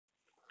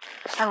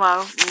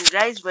Hello, in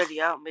today's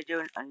video, I'll be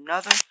doing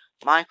another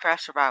Minecraft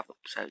survival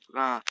episode.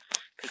 We're gonna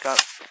pick up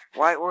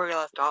right where we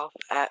left off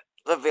at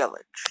the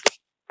village.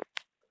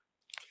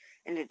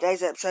 In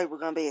today's episode, we're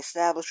gonna be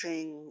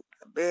establishing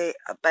a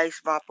base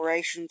of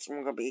operations, and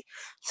we're gonna be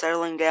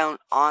settling down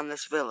on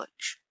this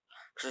village.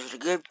 There's a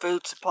good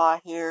food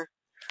supply here,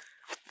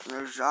 and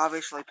there's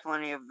obviously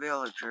plenty of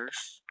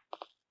villagers.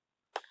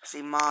 I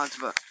see mods,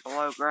 but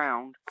below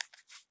ground.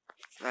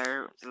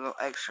 There, the little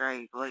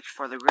X-ray glitch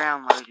for the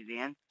ground loaded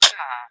in.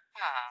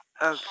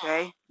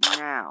 Okay,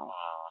 now,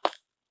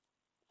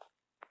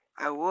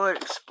 I would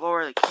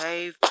explore the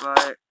cave,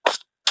 but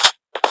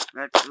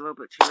that's a little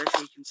bit too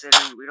risky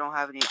considering we don't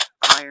have any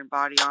iron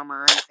body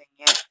armor or anything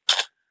yet.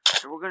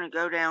 So we're going to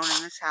go down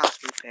in this house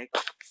we picked,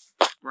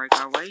 break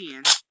our way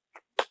in.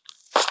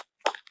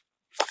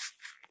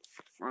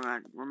 We're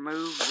going to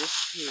remove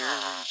this here,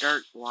 this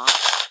dirt block.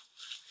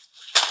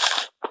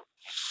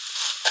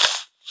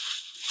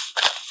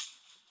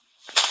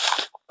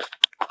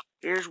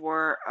 Here's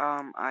where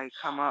I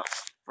come up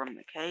from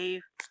the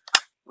cave.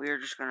 We're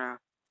just going to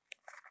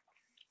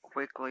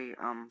quickly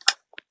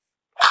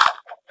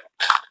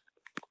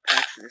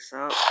patch this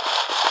up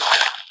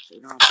so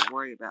you don't have to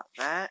worry about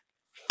that.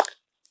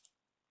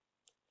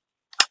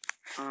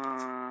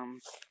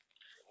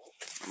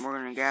 We're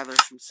going to gather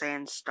some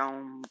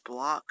sandstone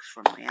blocks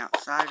from the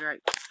outside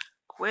right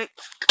quick.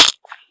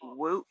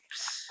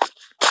 Whoops.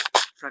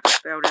 Looks like I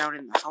fell down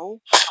in the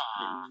hole.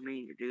 Didn't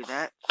mean to do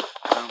that.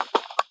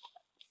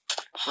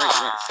 Break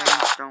that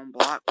sandstone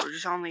block.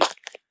 There's only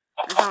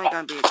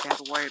going to be a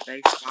temporary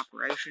base of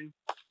operation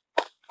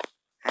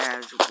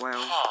as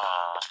well.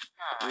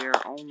 We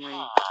are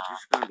only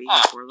just going to be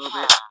here for a little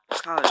bit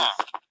because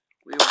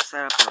we will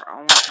set up our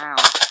own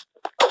house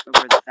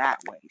over that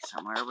way,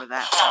 somewhere over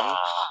that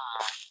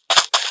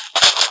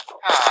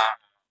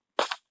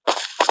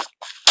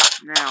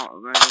way. Now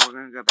we're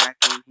gonna go back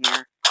in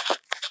here.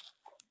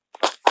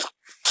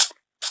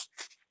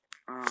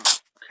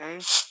 Okay.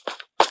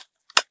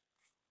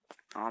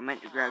 Oh, I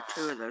meant to grab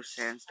 2 of those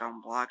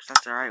sandstone blocks.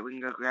 That's alright, we can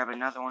go grab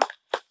another one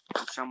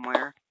from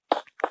somewhere.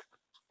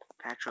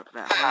 Patch up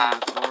that hole in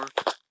the floor.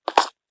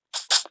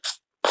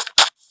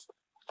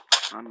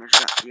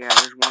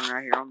 There's one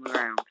right here on the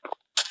ground.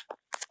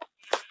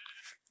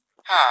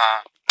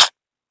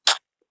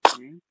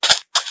 Okay.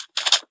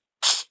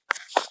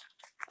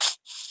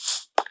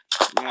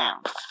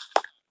 Now,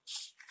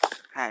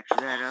 patch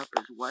that up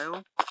as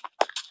well.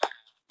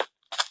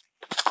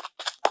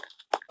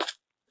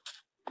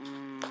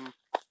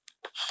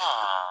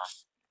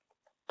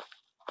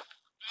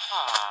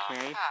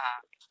 Okay,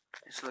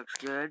 this looks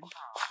good.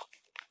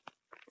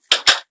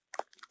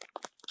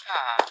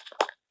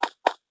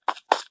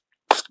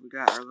 We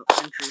got our little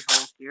entry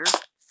hole here.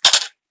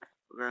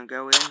 We're gonna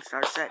go in and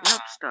start setting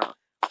up stuff.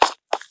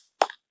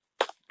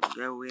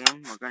 Go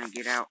in, we're gonna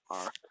get out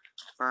our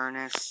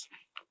furnace,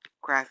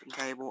 crafting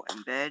table,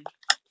 and bed.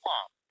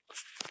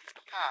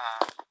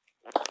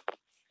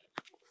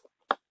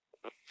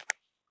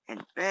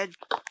 And bed.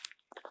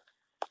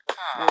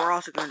 What we're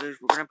also going to do is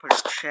we're going to put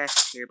a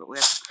chest here, but we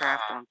have to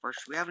craft one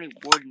first. Do we have any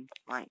wooden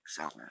planks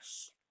on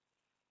us?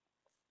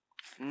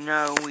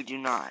 No, we do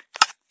not.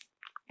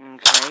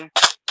 Okay.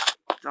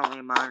 It's only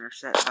a minor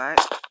setback.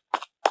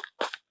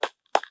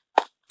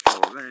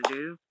 What we're going to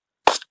do,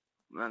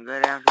 we're going to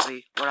go down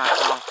to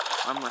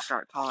I'm going to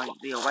start calling it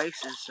the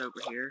oasis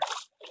over here.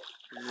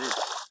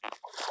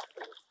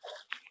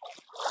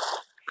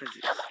 Because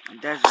it's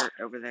desert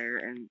over there,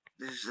 and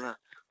this is the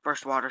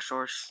first water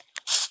source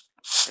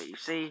that you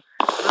see.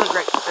 It's really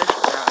great for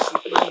fishing. I see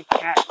plenty of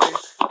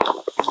catfish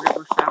and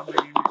river salmon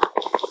in it.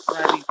 So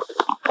that'd be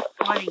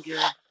plenty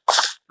good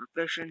for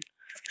fishing.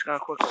 Just gonna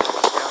quickly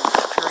put down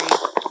this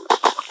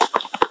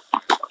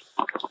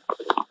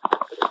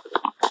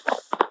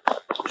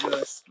tree.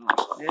 Just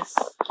like this.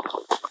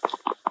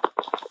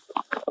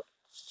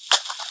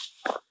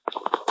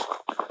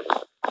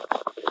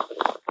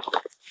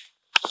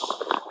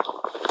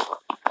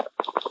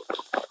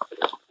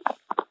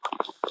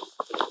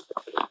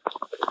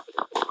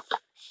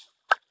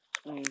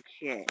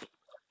 Okay.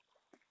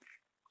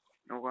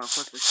 Now we're going to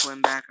quickly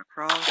swim back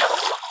across.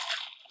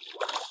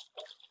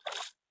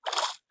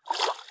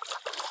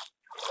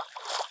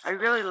 I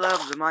really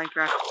love the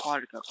Minecraft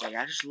Aquatic update.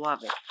 I just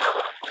love it.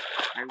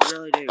 I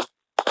really do.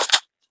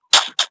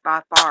 It's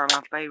by far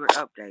my favorite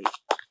update.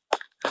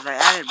 Because they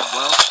added,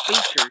 well,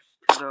 features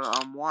to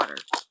the water.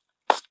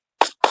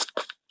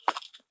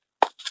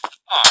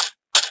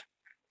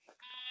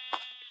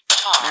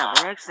 Now,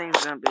 the next thing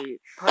is going to be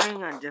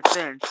putting a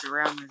defense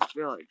around this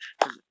village.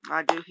 Because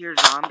I do hear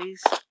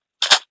zombies,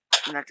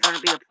 and that's going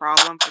to be a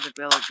problem for the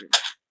villagers.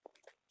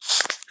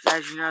 Because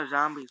as you know,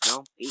 zombies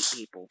will eat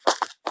people.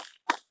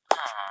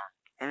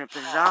 And if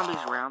there's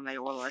zombies around, they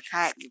will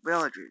attack the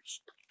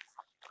villagers.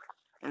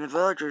 And the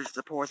villagers,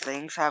 the poor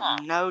things, have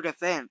no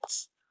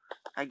defense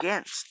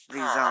against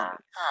these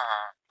zombies.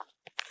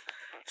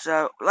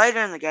 So, later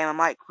in the game, I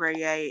might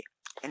create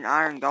an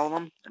iron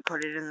golem and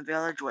put it in the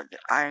village. What the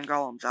iron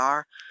golems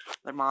are,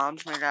 the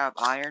mobs made out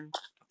of iron.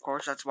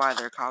 course, that's why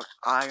they're called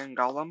iron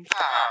golems.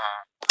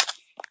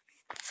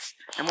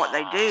 And what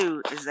they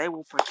do is they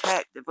will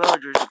protect the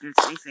villagers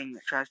against anything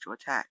that tries to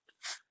attack.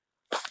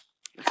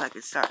 Looks like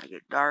it's starting to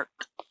get dark.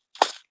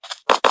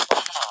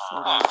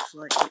 Sort of looks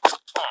like it.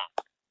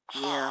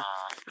 Yeah.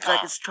 Looks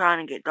like it's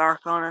trying to get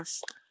dark on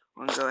us.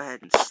 We're going to go ahead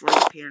and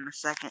sleep here in a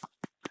second.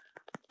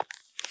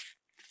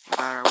 We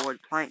got our wood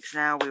planks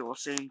now. We will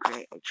soon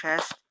create a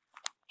chest.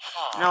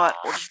 You know what?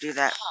 We'll just do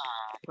that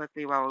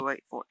quickly while we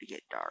wait for it to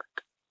get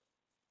dark.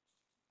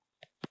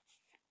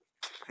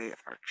 Okay,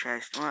 our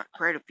chest. We'll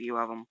create a few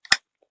of them.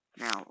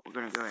 Now, we're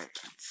going to go ahead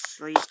and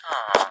sleep.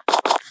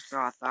 So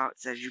I thought it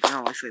says you can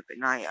only sleep at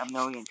night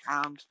 1,000,000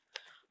 times.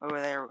 Over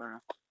there, we're going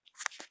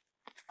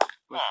to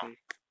quickly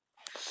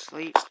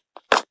sleep.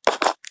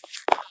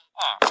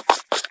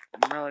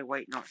 I'm really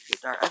waiting on it to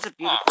get dark. That's a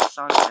beautiful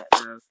sunset,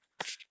 though.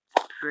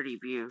 Pretty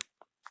view.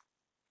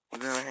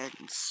 We'll go ahead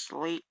and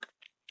sleep.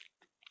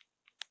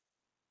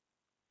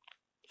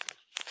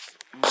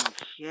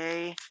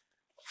 Okay.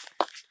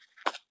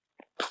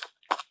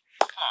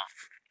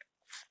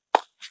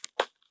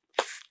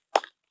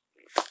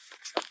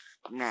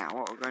 Now,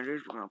 what we're going to do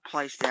is we're going to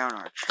place down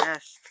our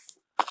chest.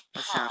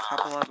 Place down a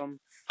couple of them.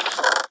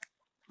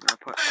 We're going to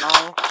put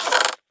all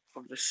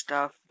of the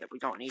stuff that we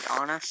don't need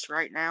on us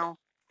right now.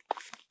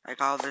 Like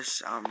all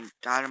this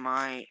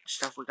dynamite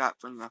stuff we got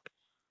from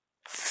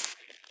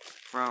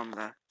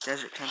the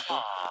desert temple.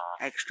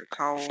 Extra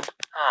coal.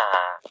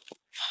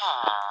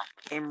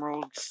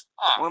 Emeralds.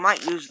 We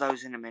might use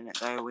those in a minute,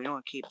 though. We don't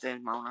want to keep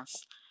them on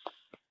us.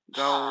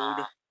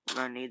 Gold. We're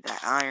going to need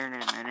that iron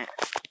in a minute.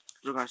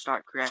 We're going to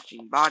start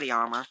crafting body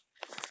armor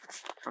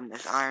from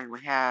this iron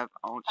we have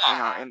in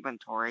our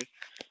inventory.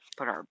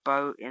 Put our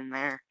boat in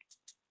there.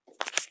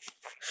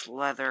 This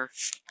leather.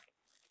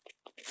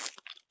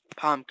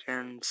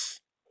 Pumpkins.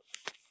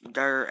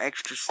 Dirt.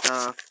 Extra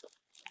stuff.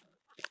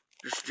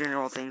 Just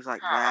general things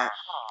like that.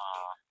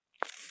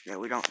 That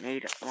we don't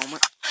need at the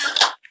moment.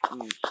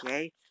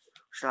 Okay.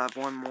 So I have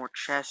one more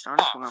chest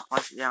on us. We're going to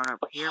place it down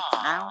over here for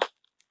now.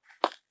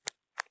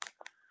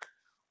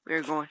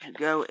 We're going to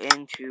go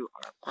into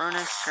our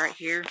furnace right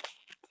here.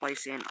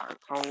 Place in our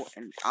coal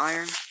and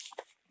iron.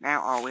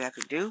 Now all we have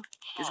to do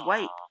is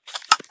wait.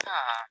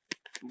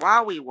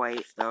 While we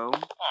wait, though,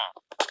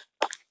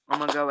 I'm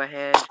going to go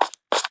ahead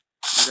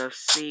and go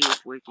see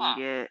if we can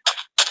get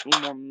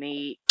any more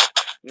meat.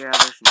 Yeah,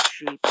 there's some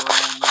sheep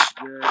around. That's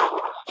good.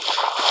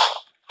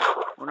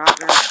 We're not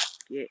going to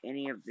get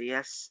any of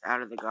this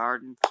out of the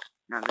garden.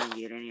 Not going to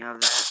get any of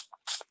that.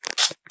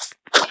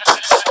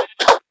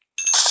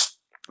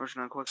 We're just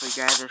going to quickly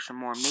gather some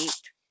more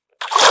meat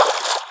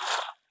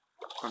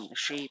from the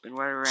sheep and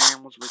whatever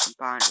animals we can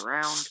find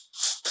around.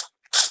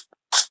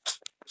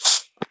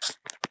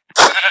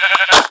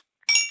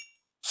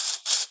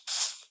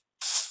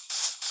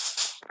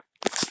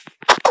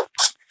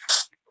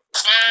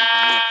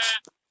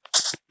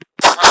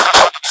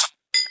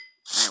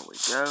 There we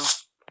go.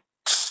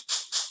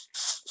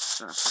 Just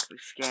going to quickly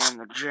scan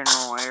the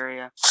general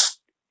area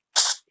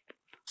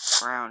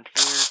around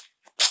here.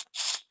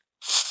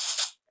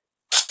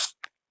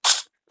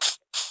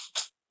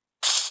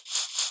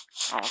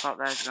 Oh, I thought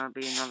that was going to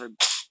be another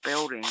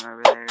building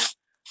over there.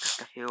 Just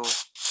a hill.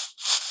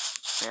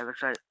 Yeah,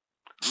 looks like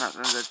I'm not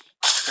going to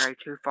stray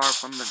too far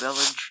from the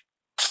village.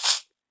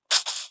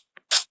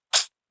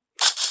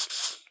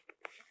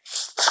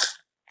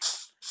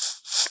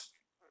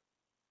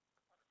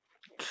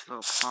 Just a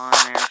little pond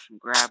there, some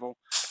gravel.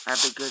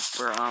 That'd be good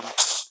for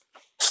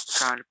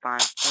trying to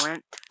find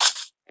flint.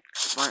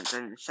 Flint's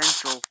an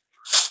essential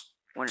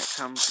when it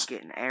comes to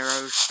getting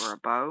arrows for a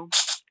bow.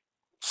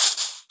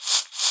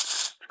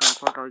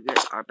 Quickly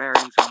get our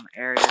bearings on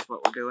the area is what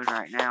we're doing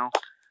right now.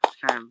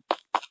 Just kind of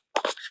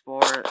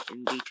explore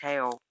in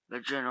detail the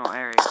general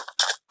area.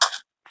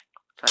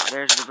 So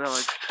there's the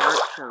village church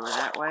over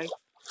that way.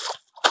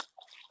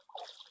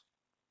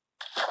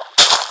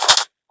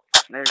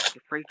 There's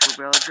the preacher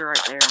villager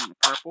right there in the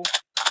purple.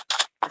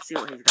 Let's see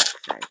what he's got to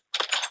say.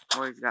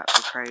 What he's got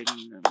for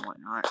trading and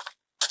whatnot.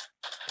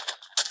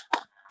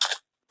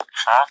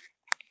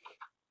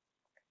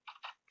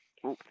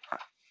 Oop,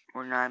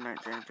 we're 9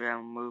 minutes in, so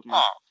I'm moving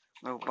my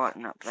little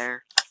button up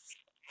there.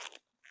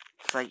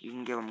 It's like you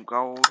can give them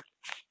gold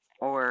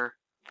or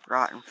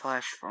rotten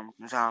flesh from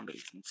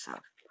zombies and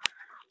stuff.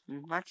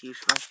 That's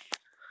useful.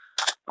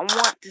 I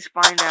want to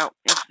find out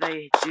if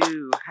they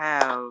do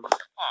have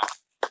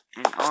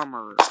an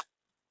armor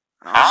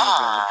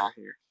villager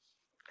here.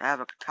 They have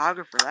a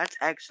cartographer, that's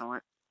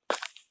excellent. But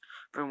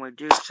when we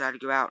do decide to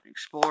go out and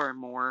explore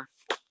more,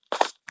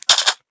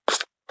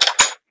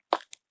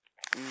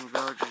 any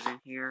villagers in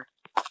here?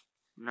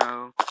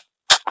 No.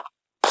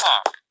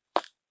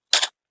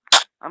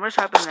 I'm just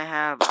hoping they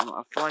have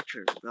a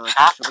Fletcher villager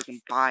so we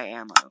can buy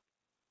ammo.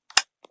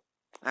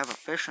 They have a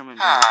fisherman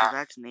villager,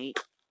 that's neat.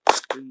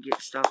 We can get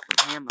stuff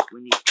from him if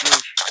we need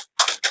fish.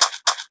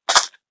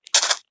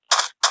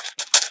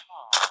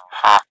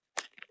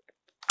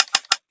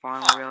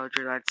 Farmer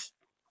villager, that's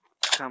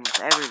comes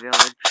with every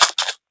village.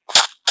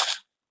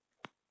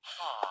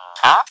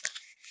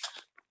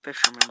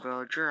 fisherman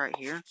villager right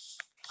here.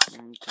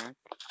 Okay.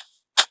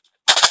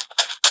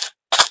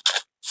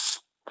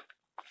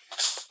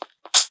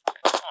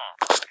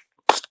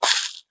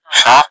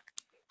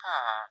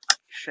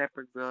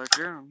 Shepherd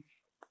villager.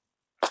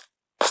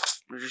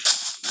 We're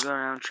just going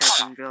around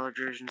checking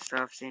villagers and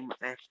stuff, seeing what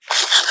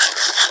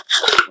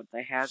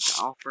they have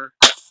to offer.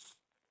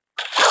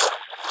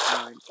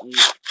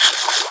 Eat.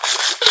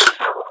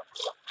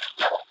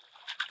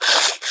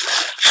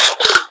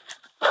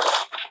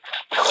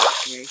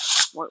 Okay.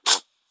 What?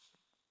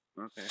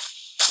 Okay.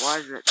 Why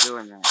is it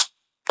doing that?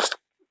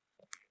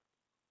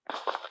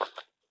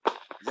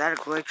 Is that a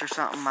glitch or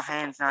something? My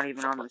hand's not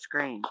even on the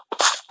screen.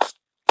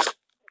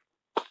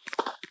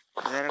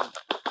 Is that a...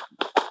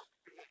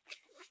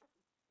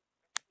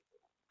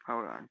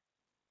 Hold on.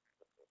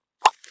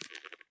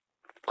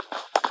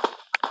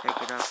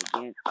 Take it up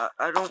again.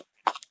 I don't...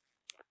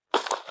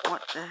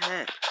 What the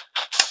heck?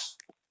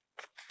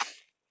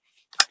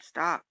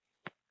 Stop.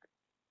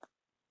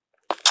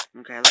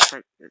 Okay, looks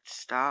like it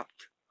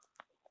stopped.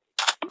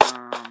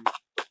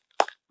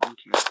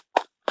 Okay.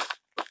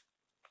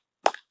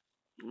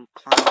 You can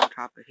climb on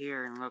top of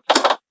here and look at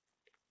that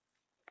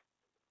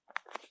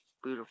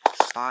beautiful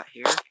spot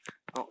here.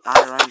 Little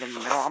island in the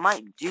middle. I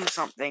might do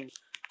something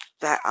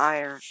that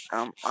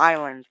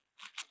island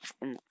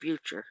in the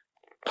future.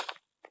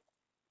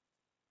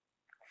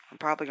 I'm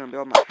probably gonna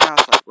build my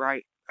house like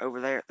right over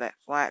there at that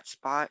flat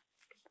spot.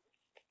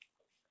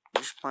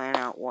 Just plan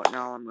out what and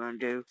all I'm gonna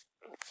do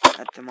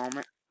at the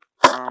moment.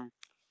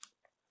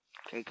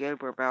 Okay,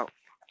 good. We're about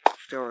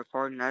still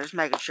recording. Now, just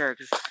making sure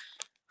because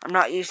I'm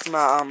not used to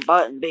my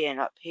button being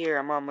up here.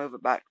 I'm gonna move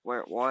it back to where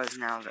it was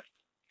now that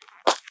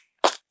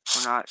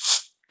we're not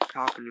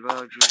talking to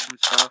villagers and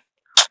stuff.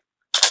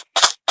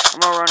 I'm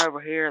gonna run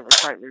over here. It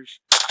looks like there's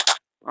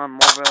more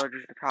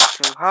villagers to talk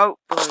to.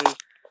 Hopefully,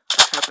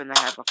 just hoping they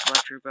have a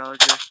Fletcher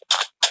villager.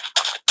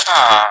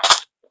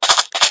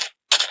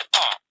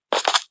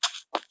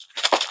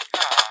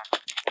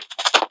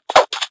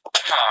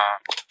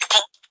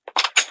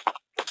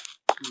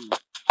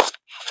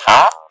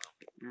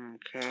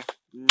 Okay,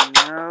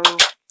 no.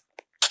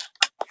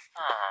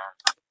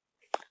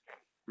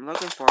 I'm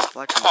looking for a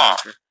Fletcher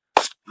villager.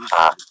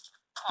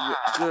 Yeah,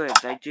 good,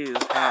 they do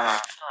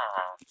have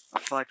a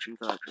Fletcher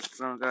villager. I'm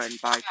gonna go ahead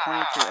and buy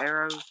 22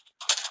 arrows.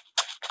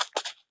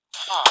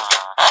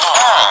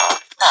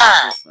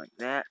 Just like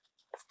that.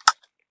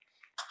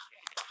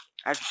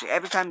 Actually,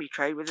 every time you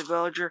trade with a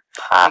villager,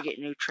 they get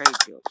new trade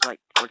deals. Like,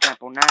 for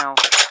example, now,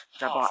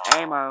 if I bought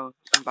ammo,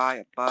 you can buy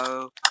a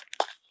bow.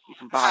 You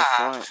can buy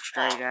flint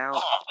straight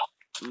out.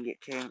 You can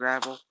get 10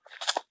 gravel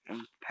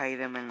and pay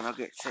them and they'll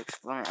get 6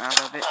 flint out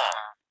of it.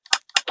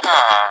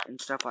 And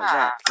stuff like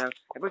that. So,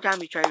 every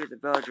time you trade with a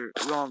villager,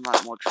 you'll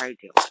unlock more trade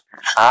deals.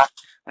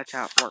 That's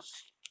how it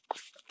works.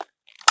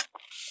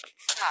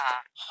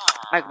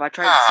 Like, if I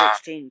traded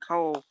 16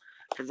 coal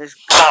to this...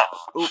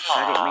 Oops,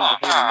 I didn't mean to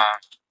hit him.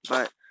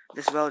 But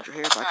this villager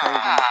here, if I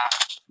traded him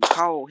some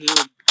coal, he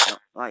would,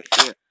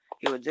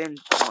 he would then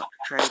want to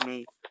trade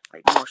me,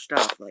 like, more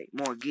stuff. Like,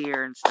 more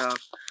gear and stuff.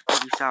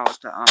 Like you saw with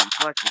the,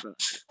 Fletcher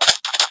villager.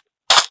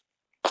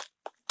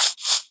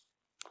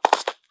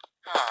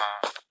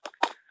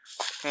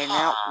 Okay,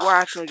 now, we're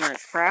actually going to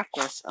craft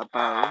us a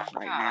bow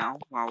right now,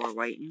 while we're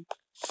waiting.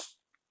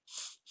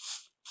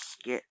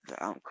 Get the,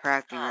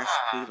 crafting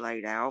recipe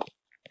laid out.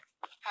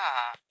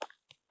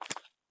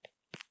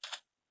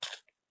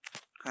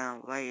 Kind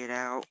of lay it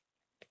out.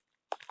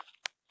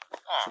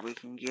 So we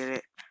can get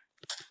it.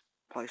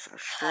 Place our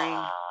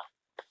string.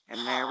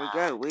 And there we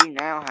go. We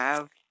now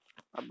have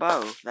a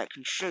bow that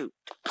can shoot.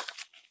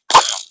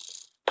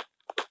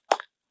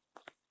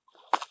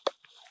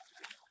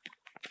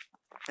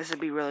 This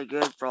would be really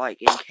good for,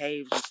 like, in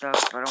caves and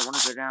stuff. If I don't want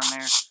to go down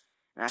there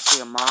and I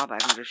see a mob, I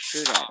can just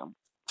shoot at them.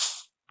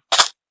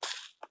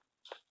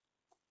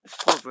 This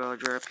poor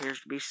villager appears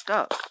to be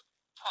stuck.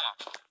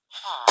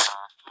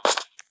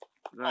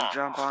 We're going to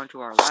jump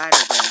onto our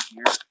ladder down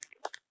here.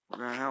 We're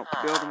going to help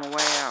build him a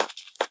way out.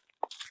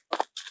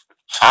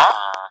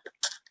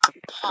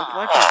 The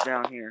Fletcher's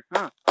down here,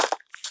 huh?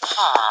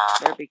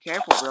 Better be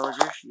careful,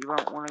 villagers. You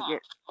won't want to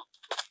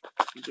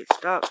get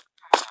stuck.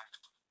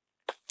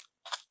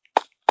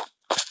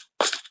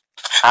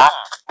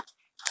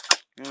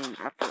 And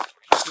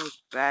I feel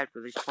bad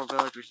for these poor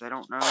villagers. They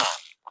don't know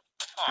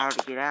how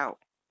to get out.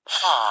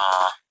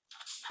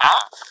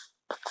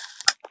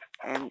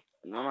 And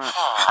my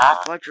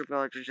Fletcher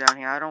villager's down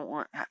here. I don't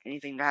want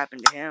anything to happen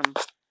to him.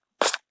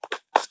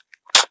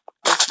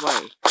 This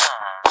way.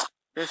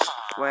 This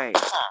way.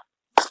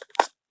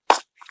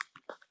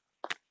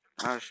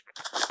 I'll just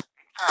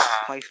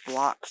place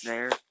blocks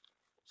there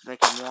so they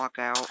can walk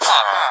out.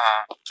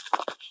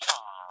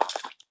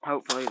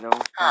 Hopefully they'll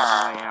find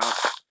a way out.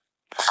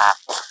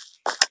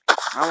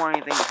 I don't want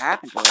anything to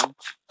happen to them.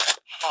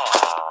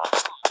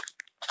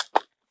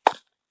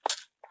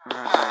 I'm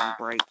gonna go ahead and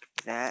break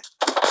that.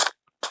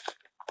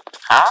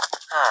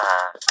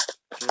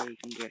 So you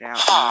can get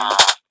out again.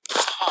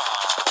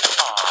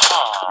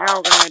 Now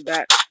we're gonna head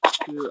back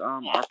to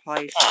our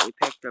place that we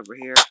picked over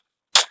here.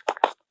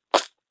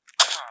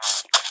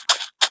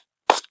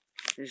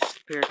 This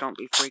appears not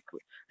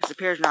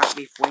to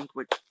be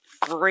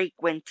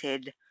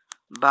frequented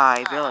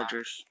by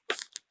villagers.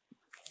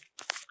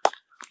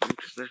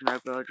 Because there's no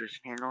villagers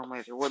in here.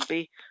 Normally there would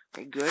be.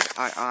 Okay, good.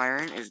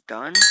 Iron is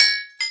done.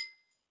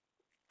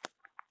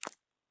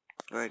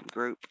 Go ahead and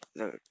group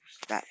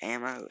that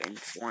ammo in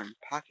one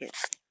pocket.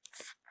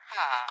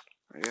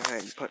 Go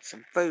ahead and put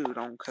some food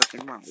on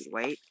cooking while we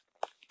wait.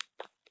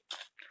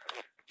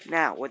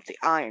 Now, with the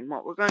iron,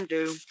 what we're going to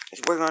do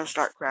is we're going to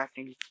start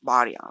crafting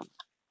body armor.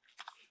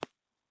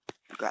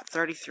 We've got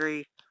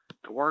 33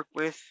 to work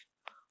with.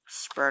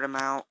 Spread them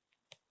out.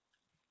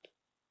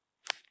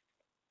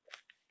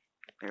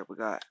 There we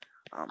got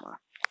an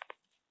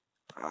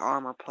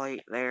armor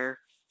plate there.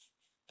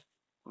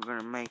 We're going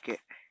to make it.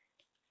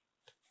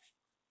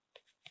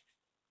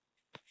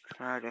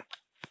 Try to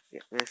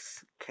get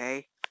this.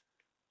 Okay.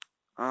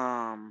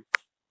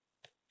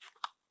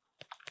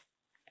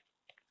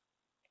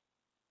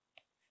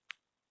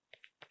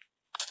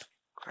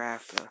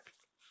 Craft a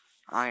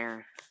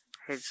iron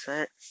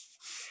headset.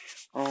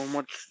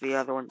 What's the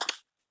other one?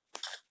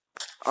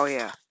 Oh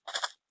yeah.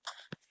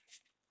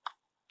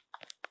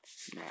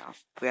 Now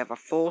we have a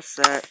full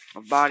set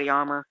of body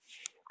armor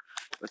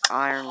with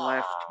iron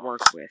left to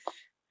work with,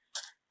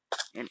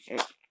 and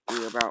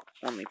we're about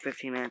only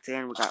 15 minutes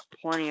in. We got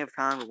plenty of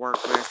time to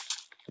work with.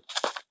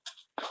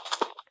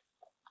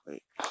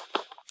 Wait.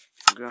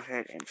 Go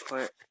ahead and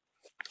put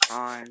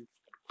on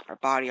our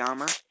body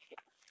armor,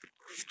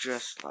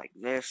 just like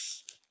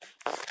this.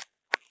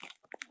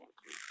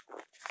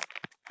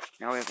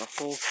 Now we have a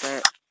full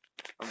set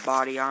of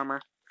body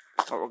armor.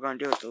 What we're going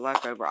to do with the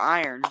leftover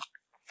iron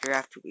here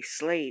after we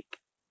sleep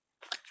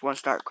is we're going to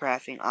start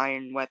crafting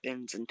iron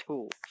weapons and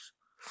tools.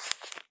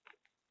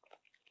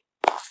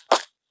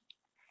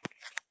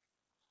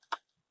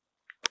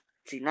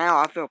 See, now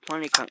I feel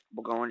plenty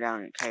comfortable going down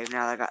in the cave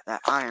now that I got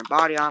that iron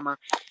body armor.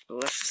 So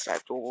let's just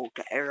start to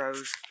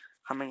arrows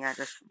coming at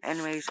us from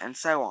enemies and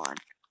so on.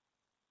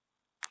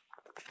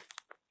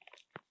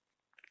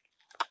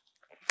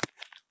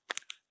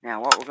 Now,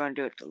 what we're going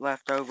to do with the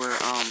leftover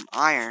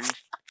iron,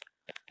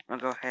 I'm going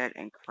to go ahead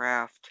and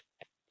craft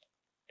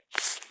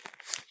a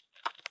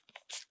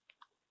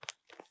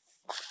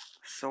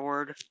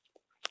sword.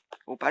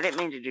 Oop, I didn't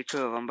mean to do 2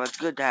 of them, but it's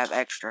good to have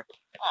extra.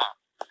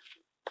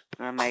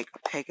 I'm going to make a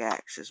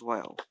pickaxe as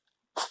well.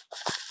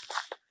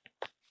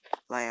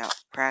 Lay out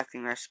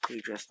crafting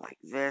recipe just like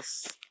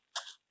this.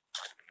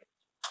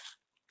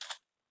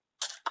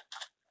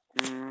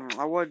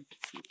 I would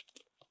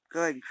go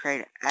ahead and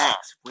create an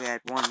axe if we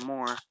had one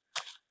more.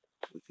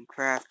 We can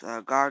craft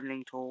a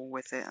gardening tool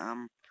with it.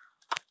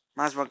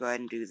 Might as well go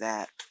ahead and do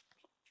that.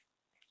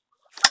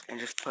 And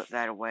just put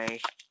that away.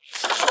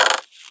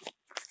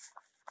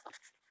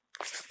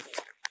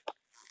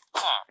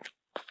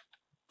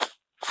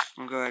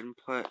 I'll go ahead and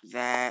put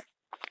that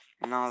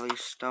and all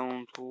these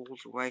stone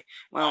tools away.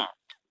 Well,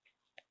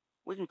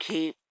 we can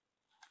keep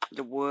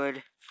the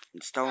wood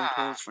and stone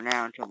tools for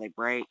now until they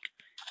break.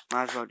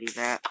 Might as well do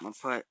that. I'm going to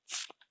put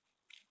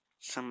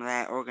some of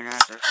that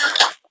organizer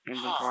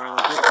inventory a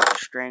little bit. Put the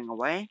string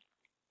away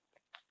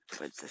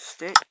with the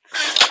stick.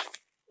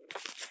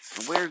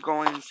 And we're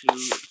going to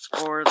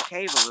explore the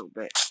cave a little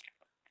bit.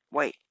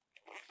 Wait,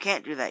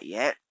 can't do that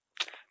yet.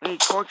 We need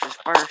torches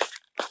first.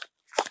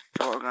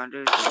 So what we're going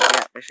to do is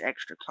get this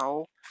extra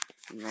coal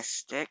and this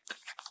stick.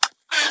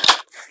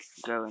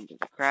 Go into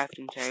the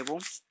crafting table.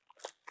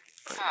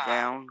 Put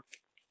down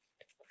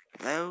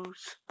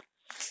those.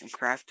 And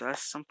craft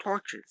us some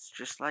torches,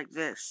 just like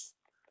this.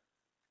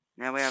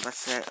 Now we have a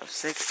set of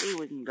 60.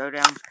 We can go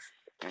down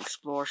and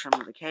explore some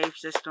of the cave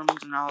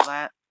systems and all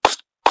that.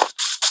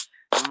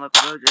 And look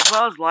good, as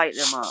well as light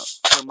them up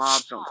so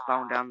mobs don't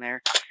spawn down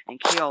there and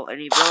kill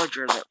any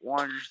villager that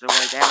wanders their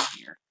way down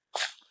here.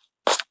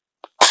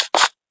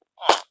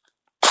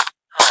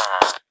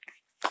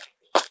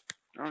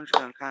 I'm just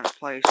going to kind of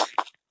place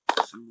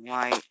some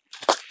light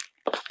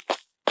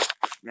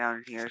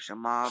down here so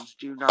mobs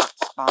do not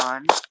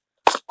spawn.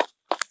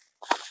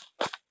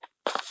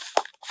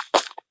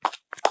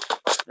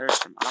 There's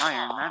some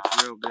iron,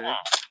 that's real good.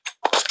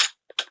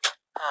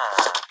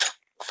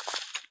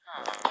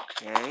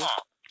 Okay.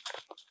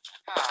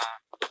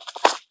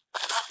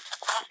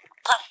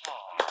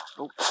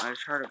 Oh, I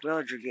just heard a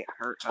villager get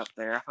hurt up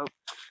there. I hope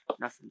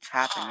nothing's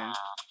happening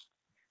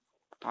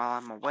while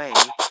I'm away.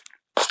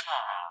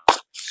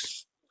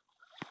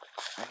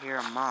 I hear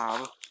a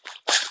mob.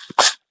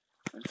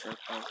 It's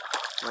okay.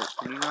 Wait,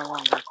 can you no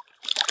longer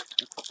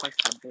place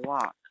the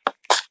block?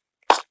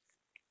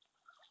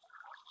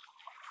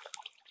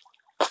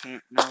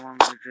 Can't no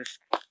longer just...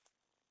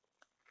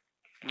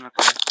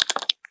 Okay.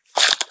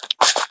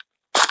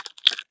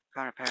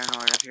 Kind of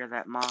paranoid. I hear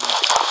that mob.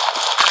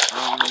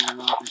 I don't even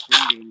know if it's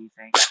doing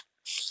anything. I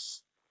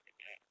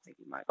think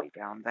he might be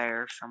down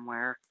there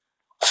somewhere.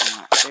 In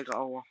that big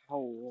old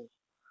hole.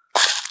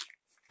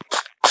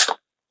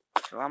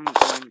 So I'm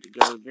going to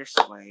go this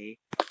way.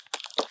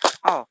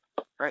 Oh,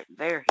 right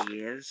there he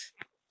is.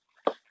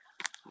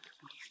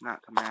 He's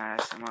not coming at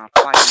us. I'm going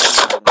to fight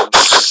him.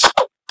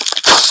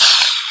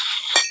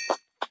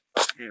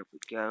 There we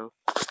go.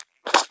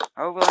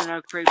 Hopefully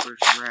no creepers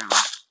around.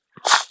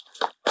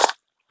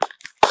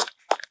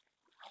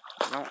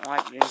 I don't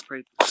like them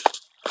creepers.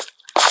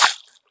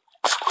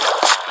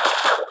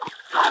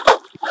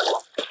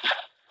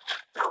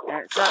 And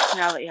it sucks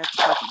now that you have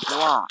to put a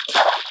block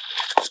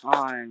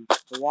on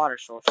the water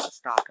source to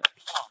stop it.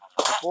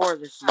 Before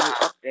this new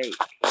update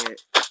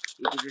hit,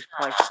 you could just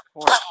place a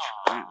torch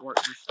and it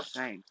worked just the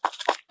same.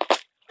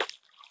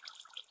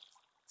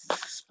 Is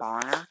this a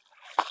spawner?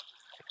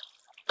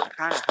 I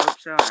kind of hope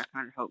so, and I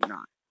kind of hope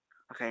not.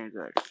 Okay,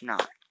 good. It's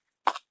not.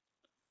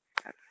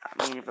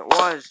 I mean, if it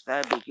was,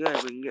 that'd be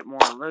good. We can get more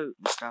loot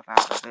and stuff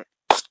out of it.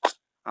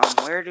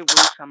 Where did we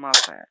come up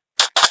at?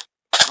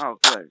 Oh,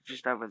 good.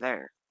 Just over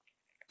there.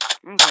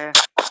 Okay.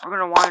 We're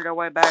gonna wind our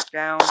way back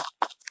down.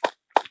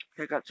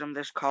 Pick up some of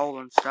this coal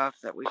and stuff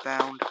that we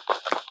found.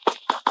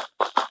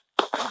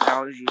 We could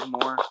always use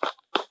more.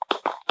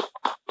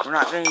 We're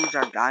not gonna use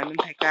our diamond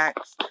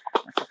pickaxe.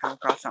 Unless we come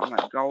across something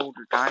like gold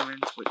or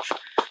diamonds, which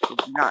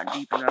is not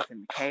deep enough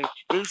in the cave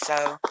to do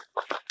so.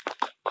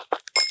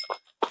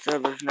 So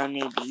there's no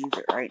need to use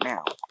it right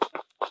now.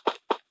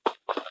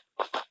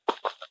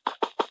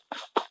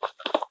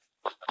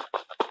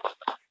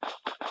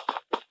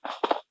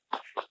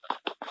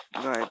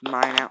 Go ahead and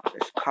mine out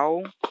this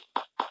coal.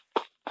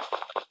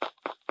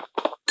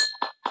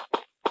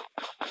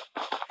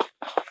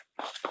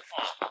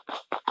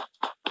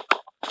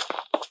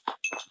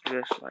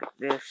 Just like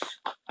this.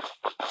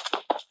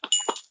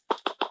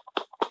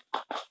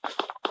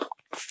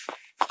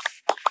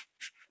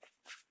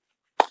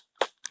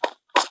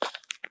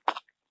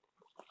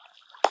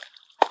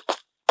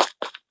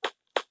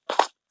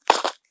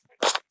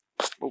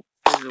 Oh,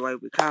 this is the way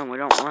we come. We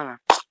don't want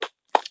to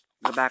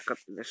go back up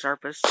to the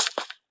surface.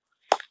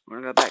 We're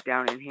going to go back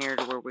down in here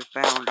to where we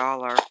found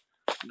all our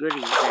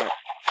goodies at.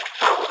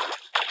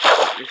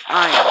 This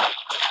iron.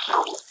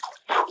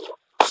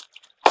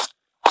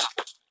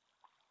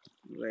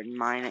 Go ahead and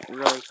mine it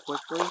really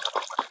quickly.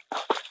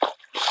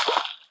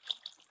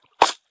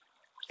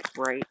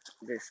 Break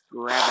this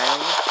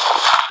gravel.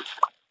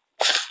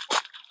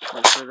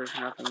 Make sure there's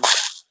nothing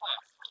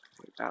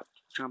about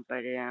to jump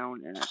it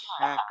down and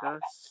attack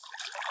us.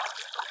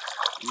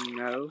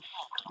 No.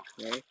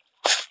 Okay.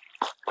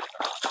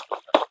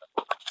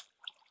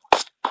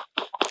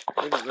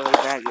 I think it's really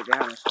bad to get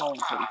down this hole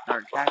until we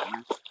start attacking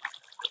us.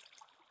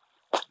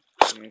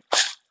 Okay.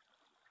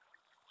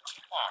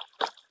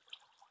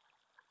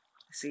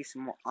 I see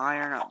some more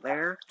iron up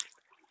there.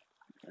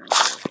 I'm gonna go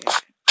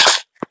ahead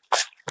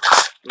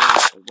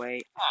and build a way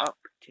up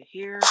to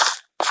here.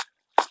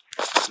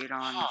 Get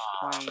on this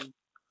plane.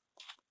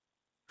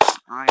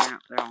 Iron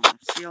up there on the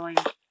ceiling.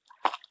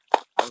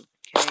 Go to the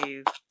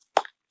cave.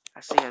 I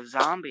see a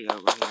zombie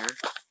over here.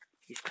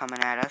 He's coming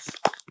at us.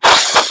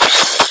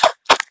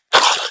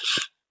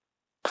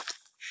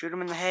 Shoot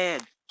him in the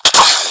head.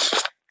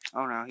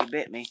 Oh no, he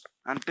bit me.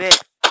 I'm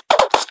bit.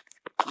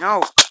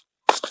 No!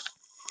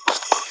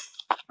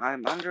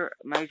 I'm under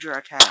major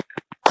attack.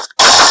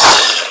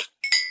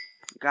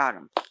 Got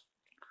him.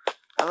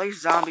 At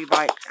least zombie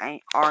bites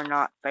are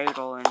not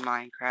fatal in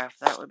Minecraft.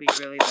 That would be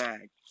really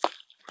bad.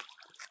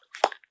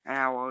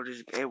 And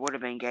it would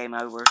have been game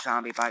over if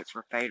zombie bites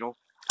were fatal.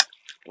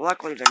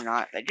 Luckily they're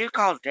not. They do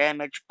cause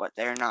damage, but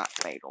they're not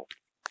fatal.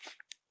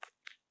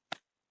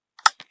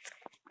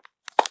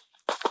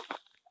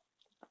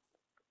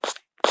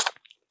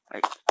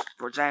 Like,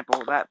 for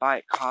example, that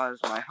bite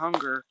caused my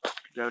hunger to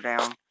go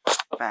down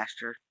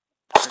faster.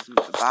 Because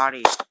the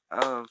body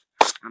of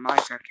my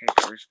Minecraft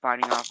character is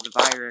fighting off the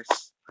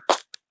virus.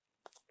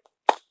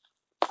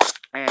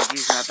 And it's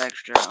using up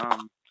extra,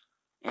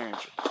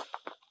 energy.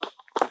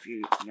 If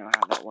you know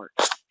how that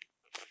works.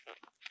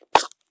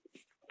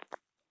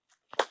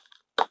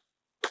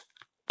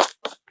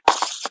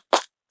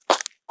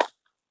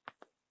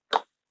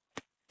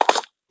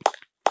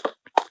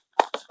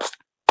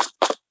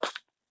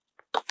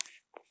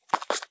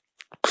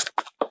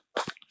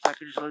 So I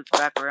can just loop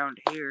back around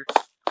to here.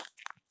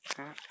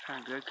 Okay,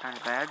 kind of good, kind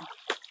of bad.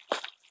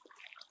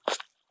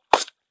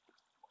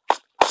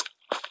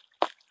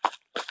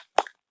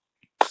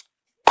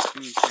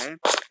 Okay.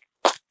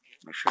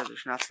 Make sure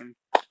there's nothing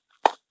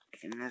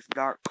in this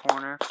dark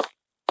corner.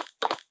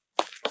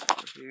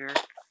 Over here.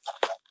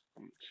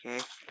 Okay.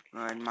 Go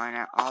ahead and mine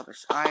out all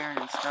this iron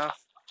and stuff.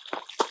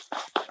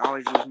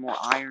 Always use more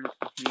iron to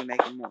continue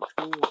making more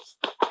tools.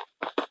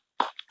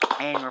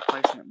 And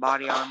replacement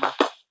body armor.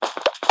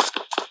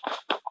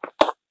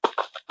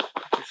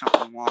 There's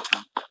something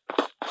walking.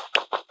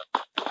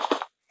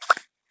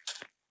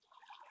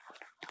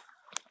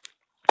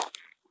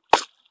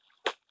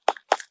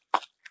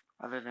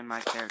 Other than my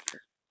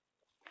character.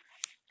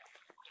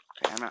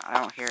 Okay, I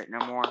don't hear it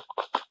no more.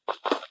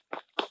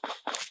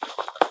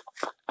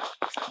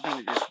 I think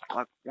it's just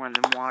like one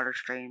of them water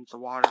streams, the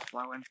water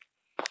flowing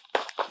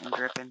and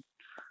dripping.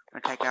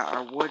 I'm gonna take out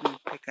our wooden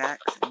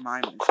pickaxe and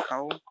mine this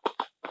coal.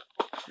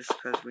 Just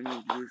because we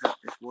need to use up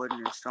this wooden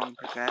and stone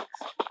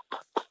pickaxe.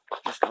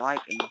 Just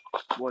like a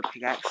wood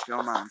pickaxe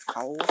still mines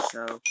coal,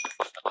 so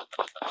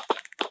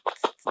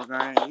we're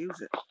gonna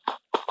use it.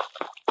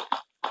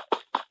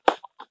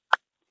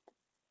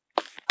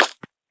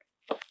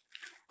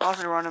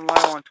 Also running low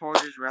on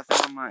torches, but I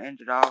think I'm going to end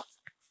it off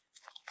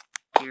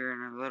here in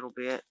a little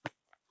bit.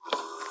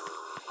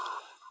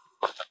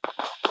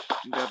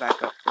 And go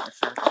back up to the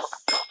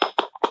surface.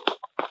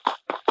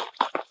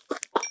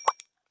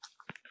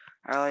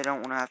 I really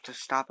don't want to have to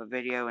stop a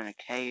video in a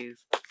cave.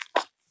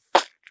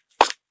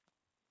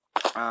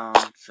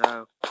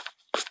 So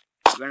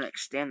we're going to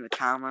extend the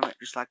time limit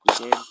just like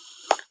we did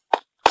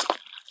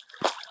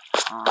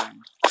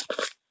on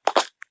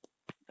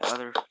the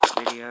other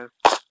video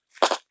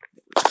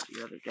that we did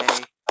the other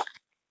day.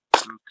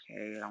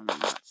 Okay, I'm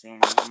not seeing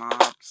any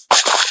mobs.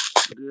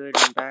 Good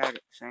and bad at the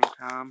same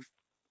time.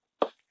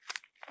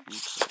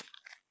 Okay,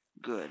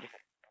 good.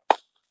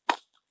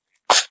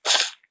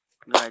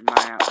 Go ahead and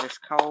mine out this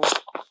coal.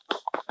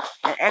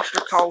 And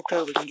extra coal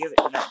too, we can give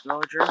it to that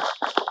villager.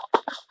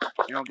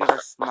 It'll give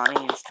us money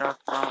and stuff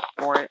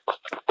for it.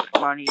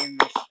 Money in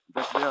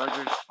this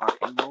villagers are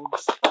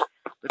emeralds,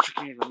 but you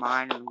can either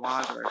mine in the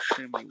wild or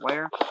extremely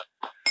rare.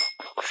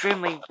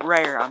 Extremely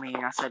rare, I mean,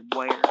 I said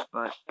rare,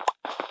 but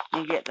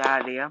you get the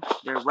idea.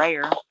 They're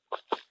rare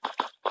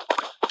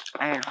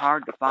and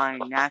hard to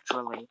find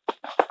naturally.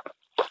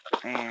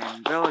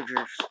 And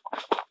villagers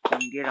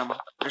can get them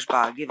just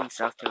by giving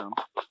stuff to them.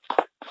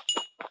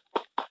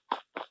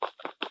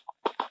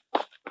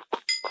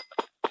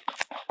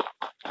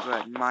 Go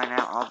ahead and mine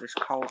out all this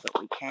coal that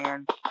we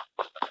can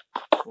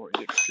before it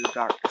gets too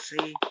dark to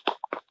see.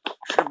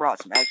 Should have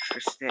brought some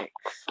extra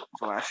sticks. That's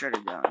what I should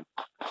have done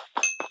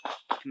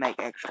to make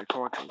extra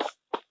torches.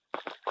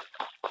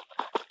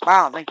 But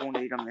I don't think we'll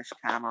need them this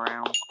time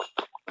around.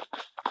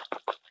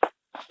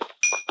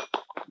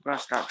 We're gonna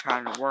start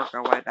trying to work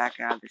our way back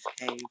out of this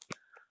cave.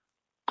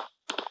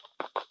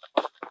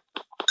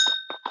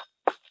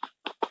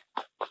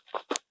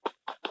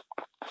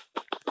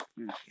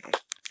 Okay.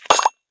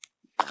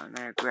 Down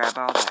there, grab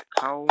all that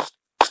coal.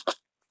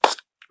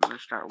 We're gonna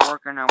start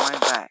working our way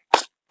back.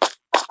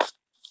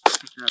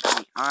 Picking up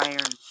any iron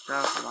and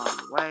stuff along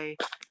the way.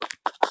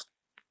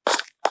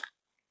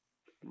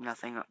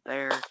 Nothing up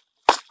there.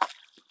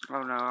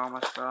 Oh no, I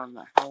almost fell in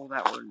that hole.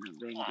 That wouldn't have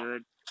been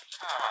good.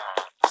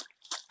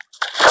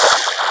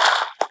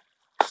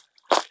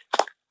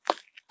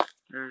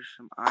 There's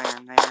some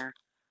iron there.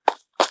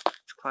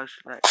 It's close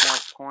to that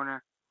dark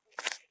corner.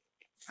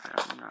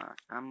 I'm not.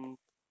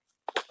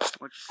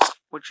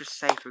 Which is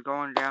safer,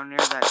 going down near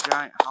that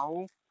giant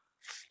hole,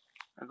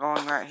 or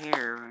going right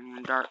here in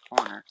the dark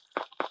corner?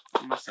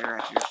 I'm gonna say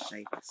right here is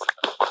safest.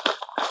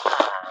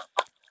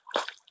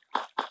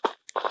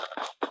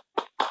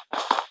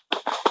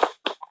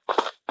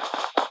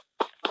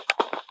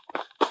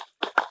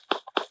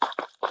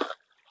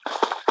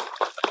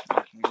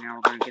 Okay, now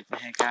we're gonna get the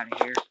heck out of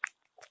here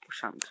before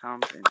something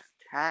comes and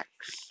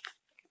attacks.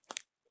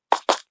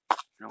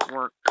 Gonna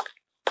work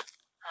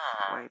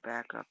way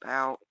back up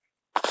out.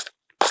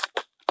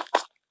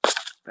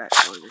 Back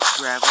where this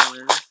gravel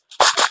is.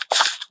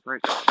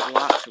 Break that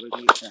block so we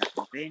can get back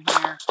up in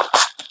here.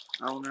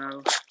 Oh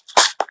no.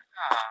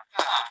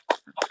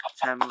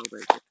 It's having a little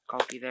bit of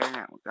difficulty there.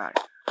 Now we got it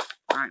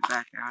right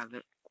back out of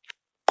it.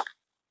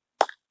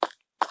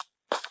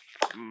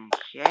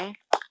 Okay.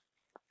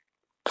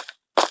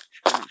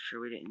 Just gonna make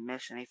sure we didn't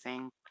miss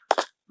anything.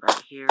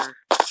 Right here.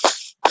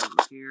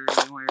 Over here,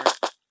 anywhere.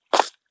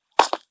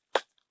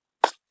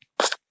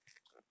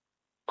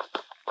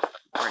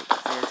 Break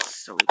this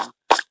so we can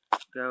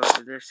go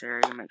to this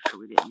area, make sure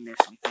we didn't miss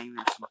anything.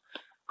 There's some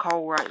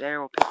coal right there.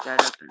 We'll pick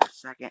that up in a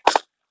second.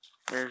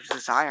 There's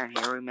this iron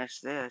here. We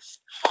missed this.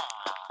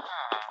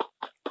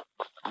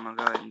 I'm gonna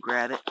go ahead and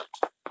grab it.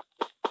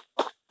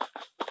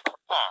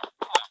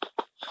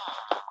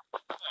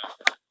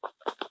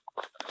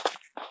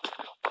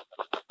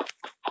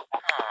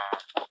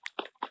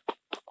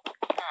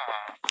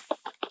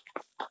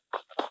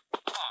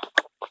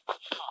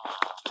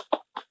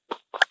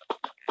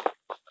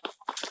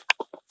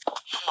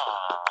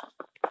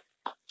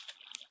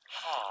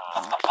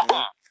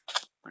 Okay,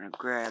 I'm gonna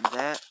grab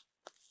that.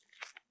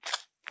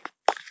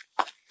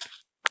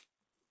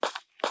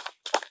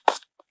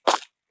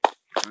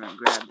 I'm gonna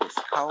grab this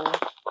coal.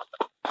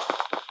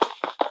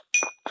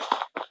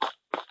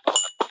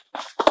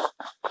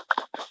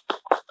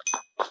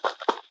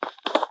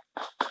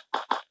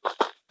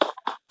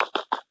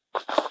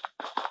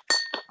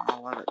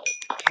 All of it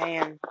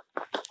can.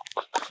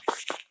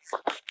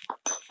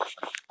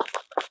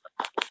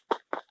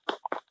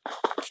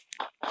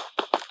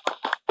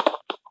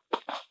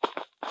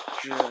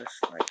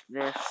 Just like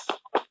this.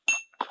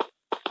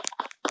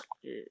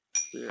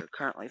 We are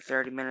currently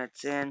 30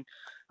 minutes in,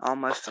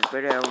 almost a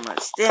video. I'm going to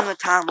extend the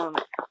time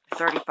limit to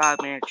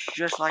 35 minutes,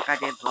 just like I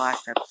did the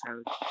last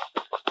episode.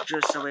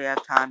 Just so we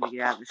have time to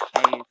get out of this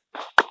cave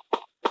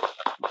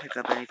and pick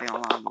up anything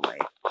along the way.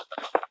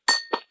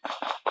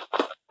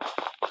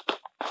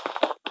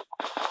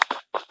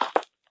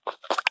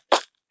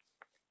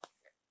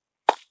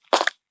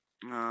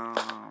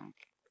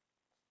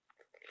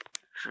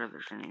 Sure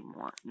there's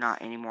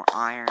not any more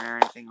iron or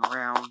anything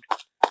around.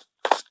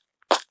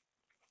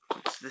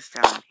 What's this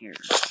down here?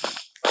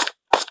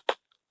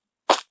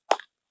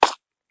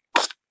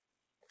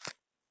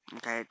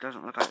 Okay, it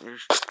doesn't look like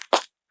there's...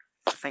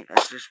 I think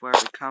that's just where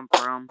we come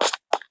from.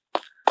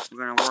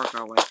 We're gonna work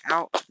our way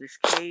out of this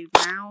cave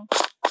now.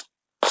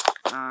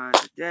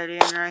 It's a dead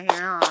end right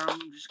here.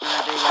 I'm just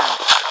gonna dig out.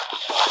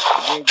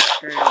 Dig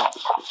straight up.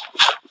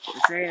 They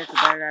say it's a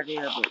bad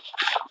idea, but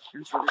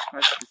since we're this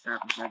close to the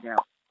surface, I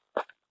doubt.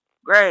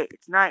 Great,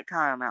 it's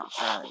nighttime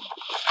outside.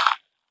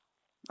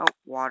 Oh,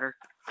 water.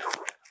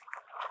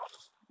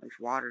 At least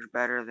water's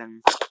better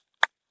than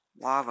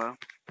lava.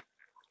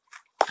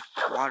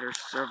 Water's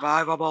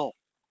survivable.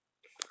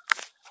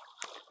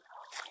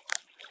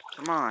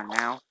 Come on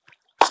now.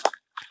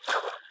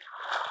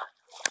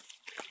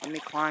 Let me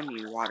climb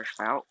you, water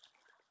spout.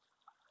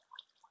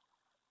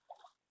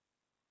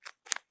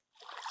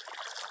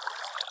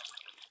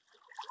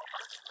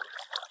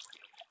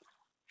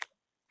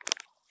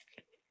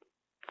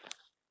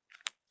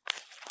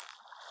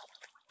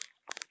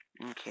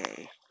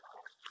 Okay.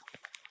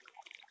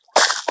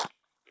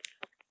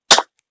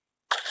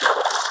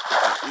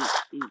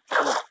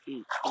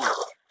 Eat. I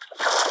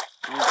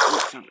need to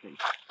eat something.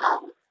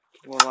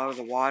 Below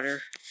the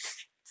water.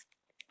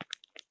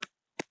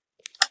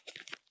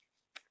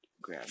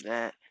 Grab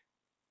that.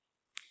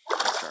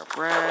 Catch our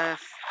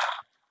breath.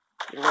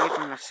 Get away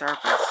from the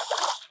surface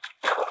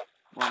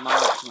where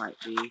mobs might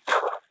be.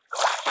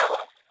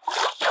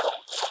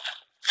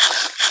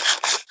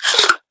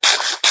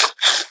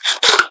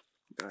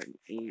 Go ahead and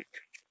eat.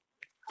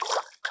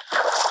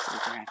 So we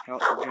can have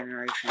health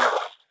regeneration.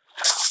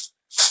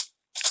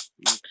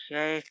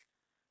 Okay.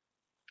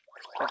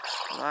 Looks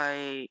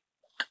like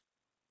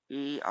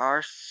we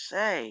are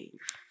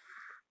safe.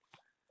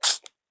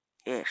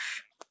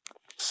 Ish.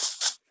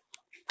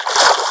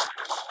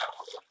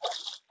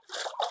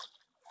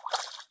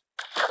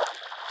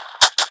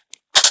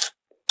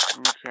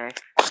 Okay.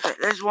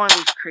 This is one of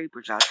these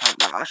creepers I was talking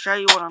about. I'll show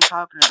you what I'm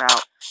talking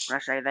about when I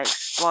say they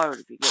explode.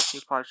 If you get too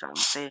close to them,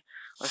 see,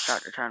 they'll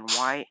start to turn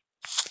white.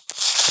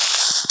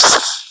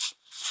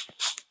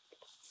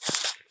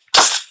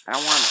 I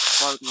don't want them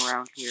exploding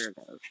around here,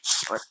 though.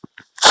 But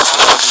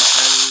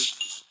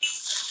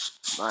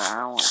I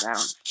don't want that one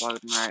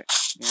exploding right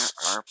near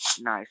our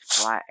nice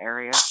flat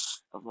area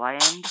of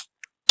land.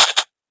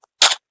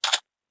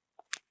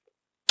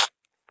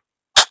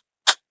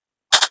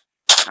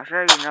 I'll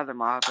show you another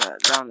mob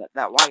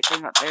that white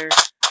thing up there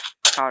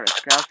called a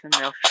skeleton.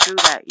 They'll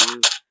shoot at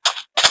you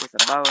with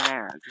a bow and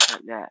arrow, just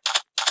like that.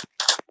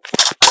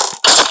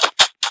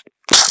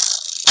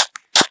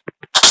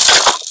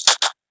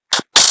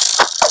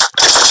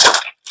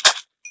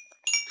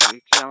 So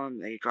you kill them,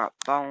 they drop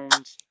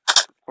bones,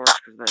 of course,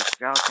 because they're a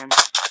skeleton,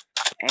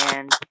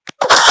 and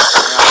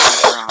they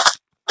also drop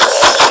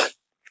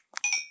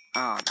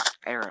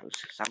arrows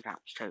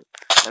sometimes too.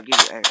 They'll give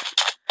you arrows.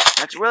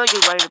 That's a really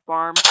good way to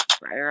farm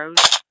for arrows.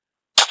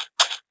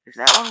 Is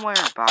that one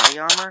wearing body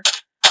armor?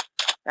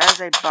 That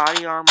is a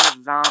body armor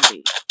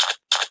zombie.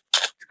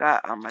 It's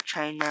got a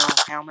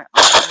chainmail helmet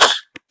on it.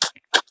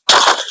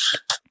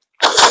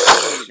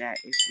 Say that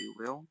if you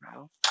will.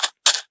 No.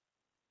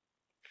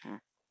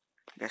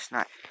 Guess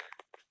not.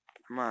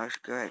 I'm gonna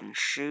go ahead and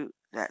shoot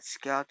that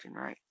skeleton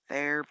right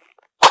there.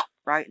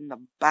 Right in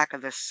the back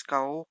of the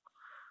skull.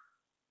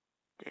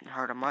 Didn't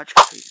hurt him much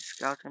because he's a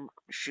skeleton.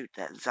 Shoot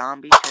that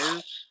zombie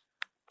too.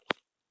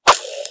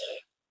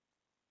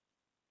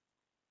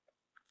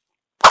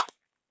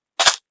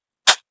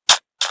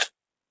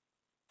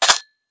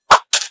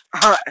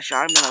 I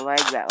shot him in the leg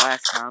that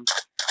last time.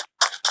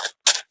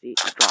 See, he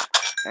dropped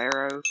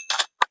arrows.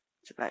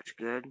 So that's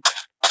good.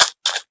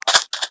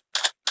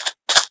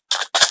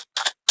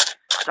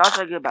 It's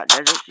also good about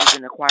deserts. You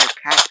can acquire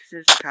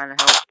cactuses to kind of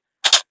help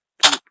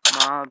keep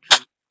mobs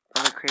and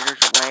other critters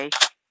away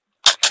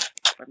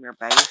from your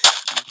base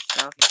and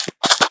stuff.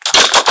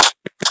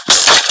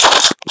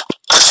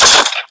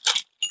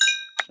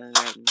 So that I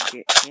can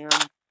get him.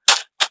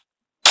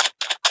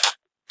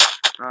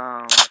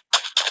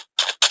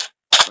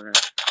 We're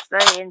gonna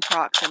stay in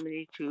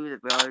proximity to the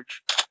village.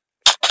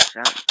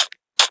 So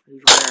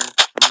he's wearing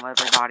some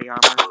leather body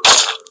armor.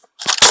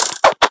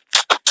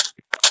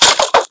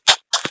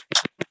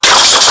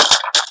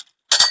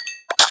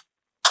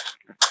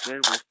 That's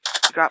good. We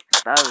dropped the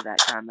bow that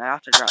time. They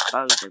also drop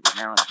bows every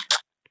now and then.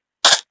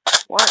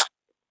 What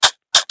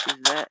is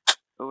that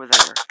over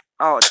there?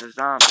 Oh, it's a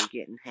zombie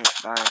getting hit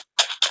by a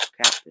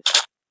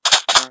cactus.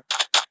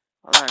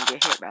 Hold on,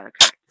 get hit by the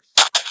cactus.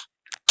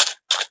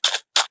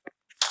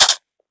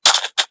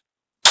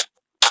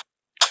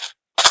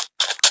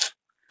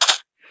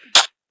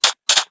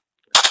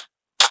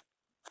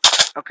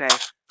 Okay,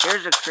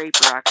 here's a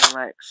creeper I can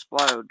let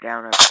explode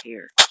down over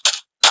here.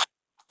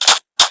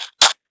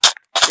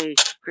 See,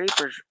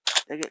 creepers,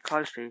 they get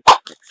close to you, they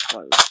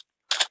explode.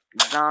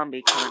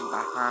 Zombie coming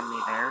behind me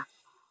there.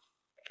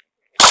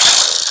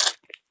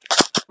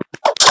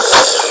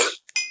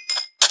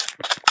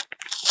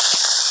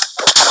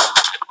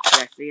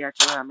 Yeah, see,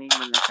 that's what I mean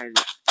when they say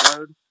they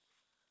explode.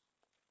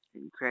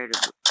 And create a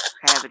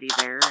cavity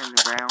there in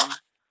the ground.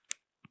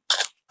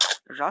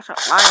 There's also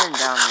iron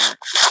down there.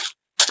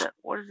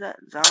 What is that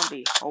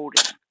zombie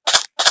holding?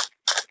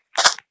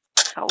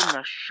 holding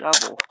a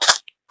shovel.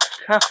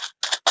 Huh.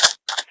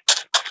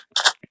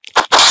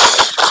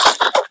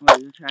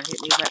 Wait, you trying to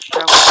hit me with that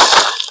shovel?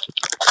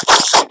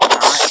 Maybe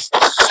not.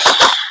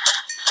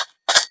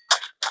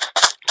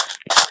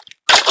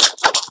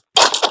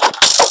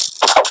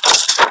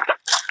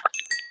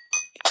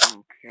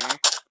 Okay.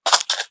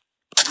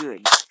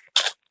 Good.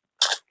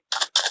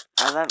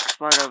 Now that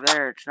explode over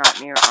there, it's not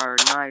near our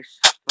nice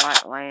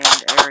flat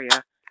land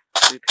area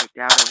we picked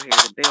out over here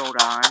to build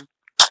on.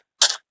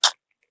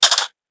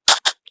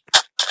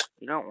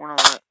 You don't want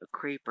to let a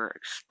creeper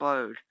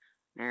explode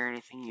near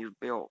anything you've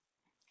built,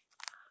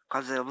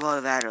 because it'll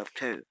blow that up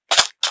too.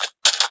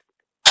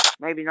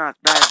 Maybe not as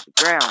bad as the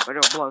ground, but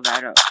it'll blow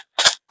that up.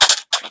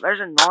 Now,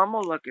 there's a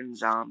normal looking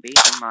zombie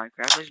in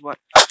Minecraft. This is what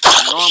a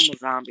normal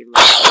zombie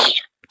looks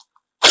like.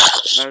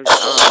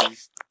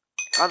 Those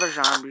other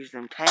zombies,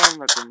 them tan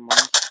looking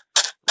ones,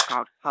 are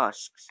called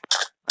husks.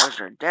 Those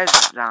are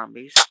desert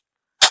zombies.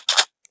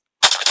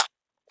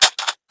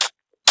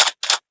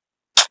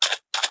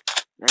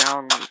 They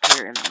only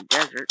appear in the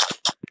deserts.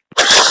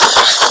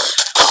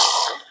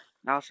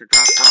 They also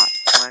drop rotten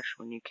flesh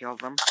when you kill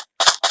them.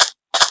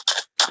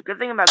 The good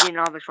thing about getting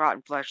all this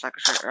rotten flesh, like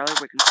I said earlier,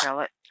 we can sell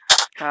it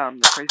to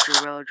the preacher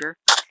villager.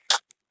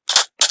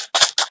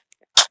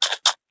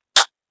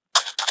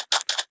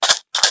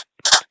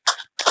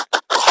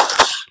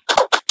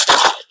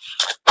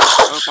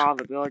 Hope all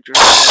the villagers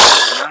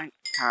have night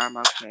time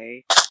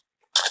okay.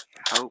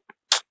 I hope.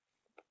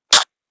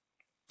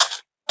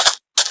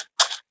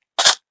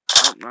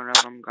 Hope none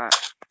of them got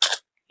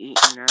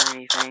eaten or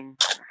anything.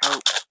 I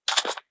hope.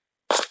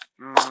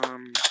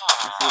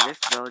 I see this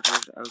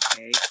villager's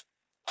okay.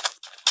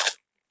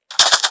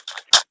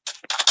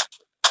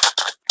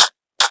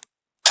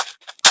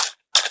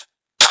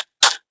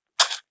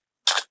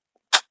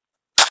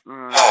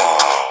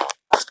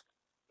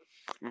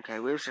 Okay,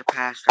 we've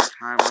surpassed our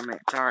time limit.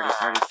 It's already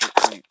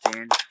 36 minutes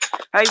in.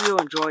 Hope you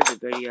enjoyed the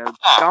video.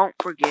 Don't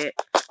forget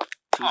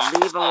to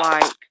leave a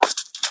like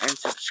and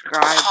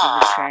subscribe to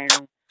the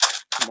channel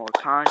for more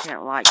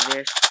content like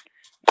this.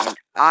 And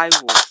I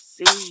will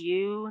see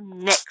you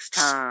next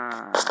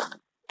time.